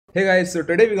Hey guys, so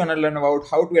today we're gonna learn about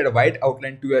how to add a white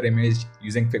outline to your image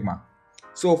using Figma.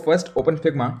 So first open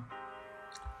Figma,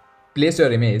 place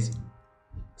your image.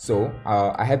 So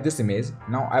I have this image.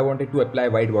 Now I wanted to apply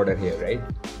white border here, right?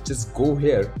 Just go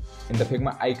here in the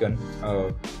Figma icon,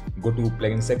 go to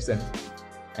plugin section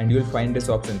and you'll find this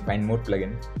option, find more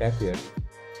plugin, tap here.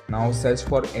 Now search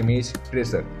for image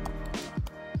tracer.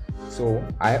 So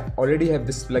I already have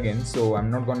this plugin, so I'm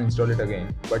not gonna install it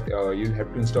again, but you'll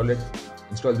have to install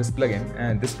this plugin,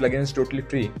 and this plugin is totally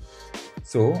free.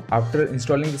 So after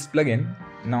installing this plugin,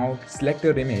 now select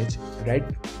your image, right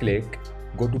click,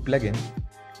 go to plugin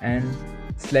and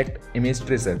select image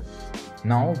tracer.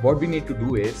 Now what we need to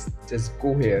do is just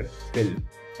go here, fill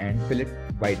and fill it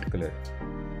white color.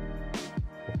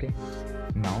 Okay,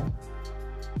 now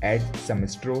add some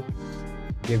stroke,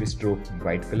 give stroke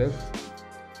white color,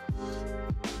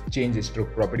 change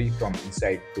stroke property from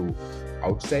inside to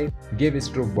outside, give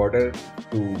stroke border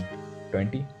to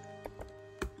 20.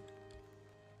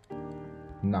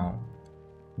 Now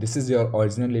this is your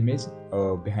original image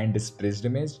behind this traced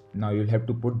image. Now you'll have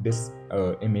to put this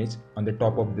image on the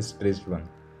top of this traced one.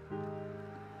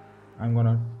 I'm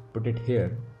gonna put it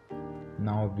here.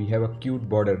 Now we have a cute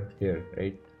border here,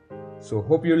 right? So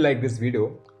hope you like this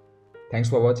video. Thanks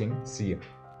for watching. See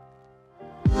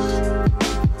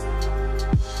ya.